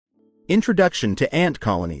Introduction to ant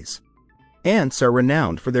colonies. Ants are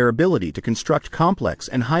renowned for their ability to construct complex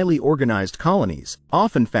and highly organized colonies,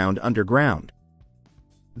 often found underground.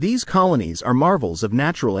 These colonies are marvels of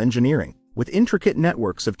natural engineering, with intricate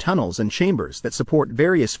networks of tunnels and chambers that support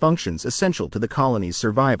various functions essential to the colony's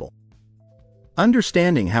survival.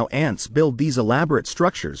 Understanding how ants build these elaborate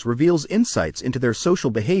structures reveals insights into their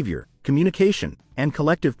social behavior, communication, and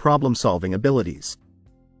collective problem-solving abilities.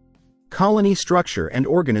 Colony structure and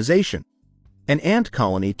organization. An ant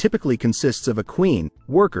colony typically consists of a queen,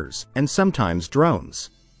 workers, and sometimes drones.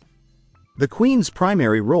 The queen's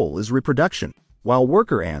primary role is reproduction, while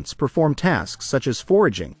worker ants perform tasks such as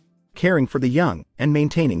foraging, caring for the young, and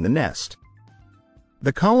maintaining the nest.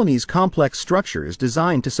 The colony's complex structure is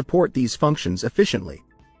designed to support these functions efficiently.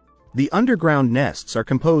 The underground nests are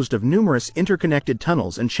composed of numerous interconnected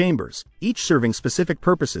tunnels and chambers, each serving specific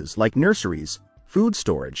purposes like nurseries, food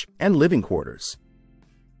storage, and living quarters.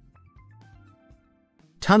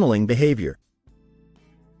 Tunneling behavior.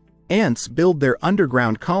 Ants build their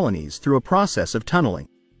underground colonies through a process of tunneling.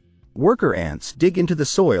 Worker ants dig into the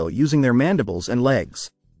soil using their mandibles and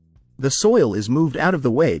legs. The soil is moved out of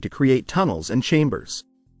the way to create tunnels and chambers.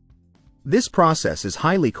 This process is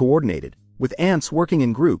highly coordinated, with ants working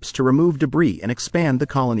in groups to remove debris and expand the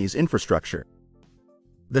colony's infrastructure.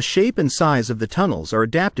 The shape and size of the tunnels are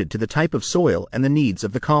adapted to the type of soil and the needs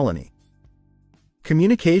of the colony.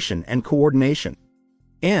 Communication and coordination.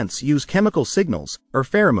 Ants use chemical signals, or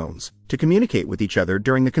pheromones, to communicate with each other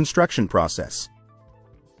during the construction process.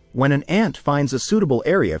 When an ant finds a suitable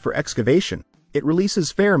area for excavation, it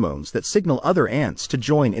releases pheromones that signal other ants to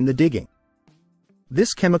join in the digging.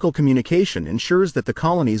 This chemical communication ensures that the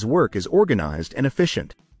colony's work is organized and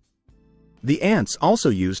efficient. The ants also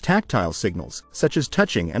use tactile signals, such as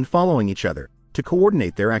touching and following each other, to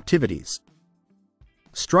coordinate their activities.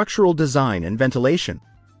 Structural design and ventilation.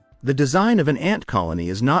 The design of an ant colony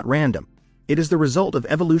is not random. It is the result of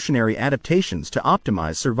evolutionary adaptations to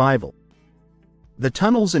optimize survival. The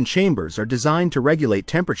tunnels and chambers are designed to regulate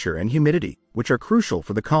temperature and humidity, which are crucial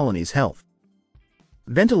for the colony's health.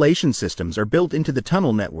 Ventilation systems are built into the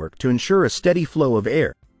tunnel network to ensure a steady flow of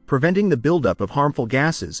air, preventing the buildup of harmful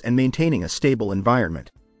gases and maintaining a stable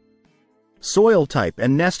environment. Soil type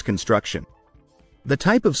and nest construction. The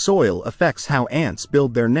type of soil affects how ants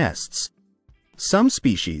build their nests. Some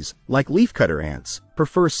species, like leafcutter ants,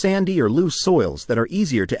 prefer sandy or loose soils that are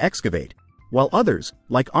easier to excavate, while others,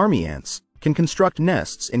 like army ants, can construct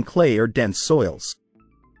nests in clay or dense soils.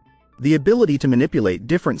 The ability to manipulate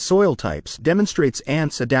different soil types demonstrates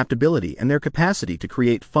ants' adaptability and their capacity to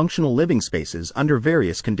create functional living spaces under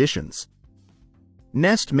various conditions.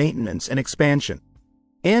 Nest maintenance and expansion.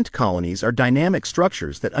 Ant colonies are dynamic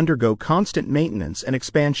structures that undergo constant maintenance and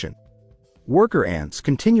expansion. Worker ants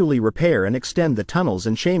continually repair and extend the tunnels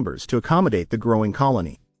and chambers to accommodate the growing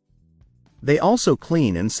colony. They also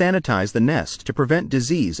clean and sanitize the nest to prevent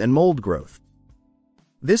disease and mold growth.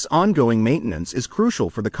 This ongoing maintenance is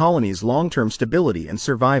crucial for the colony's long-term stability and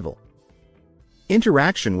survival.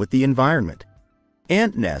 Interaction with the environment.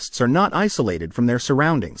 Ant nests are not isolated from their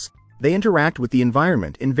surroundings. They interact with the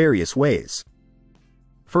environment in various ways.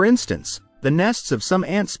 For instance, the nests of some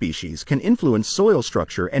ant species can influence soil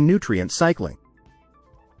structure and nutrient cycling.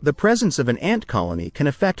 The presence of an ant colony can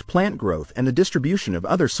affect plant growth and the distribution of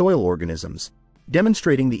other soil organisms,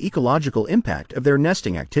 demonstrating the ecological impact of their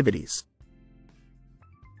nesting activities.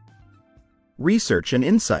 Research and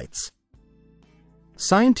insights.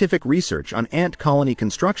 Scientific research on ant colony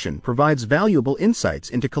construction provides valuable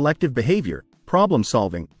insights into collective behavior,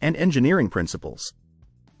 problem-solving, and engineering principles.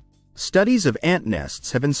 Studies of ant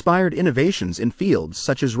nests have inspired innovations in fields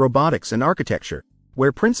such as robotics and architecture,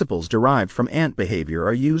 where principles derived from ant behavior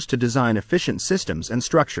are used to design efficient systems and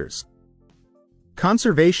structures.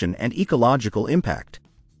 Conservation and ecological impact.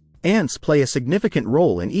 Ants play a significant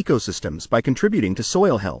role in ecosystems by contributing to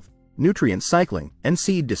soil health, nutrient cycling, and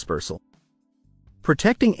seed dispersal.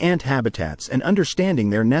 Protecting ant habitats and understanding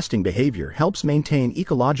their nesting behavior helps maintain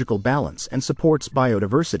ecological balance and supports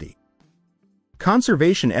biodiversity.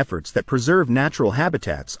 Conservation efforts that preserve natural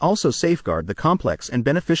habitats also safeguard the complex and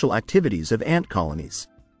beneficial activities of ant colonies.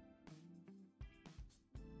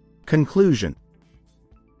 Conclusion.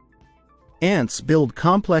 Ants build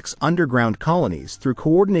complex underground colonies through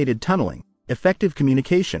coordinated tunneling, effective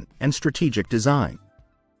communication, and strategic design.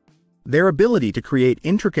 Their ability to create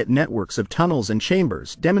intricate networks of tunnels and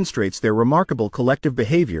chambers demonstrates their remarkable collective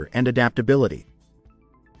behavior and adaptability.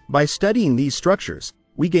 By studying these structures,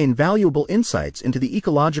 we gain valuable insights into the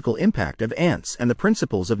ecological impact of ants and the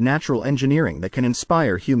principles of natural engineering that can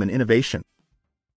inspire human innovation.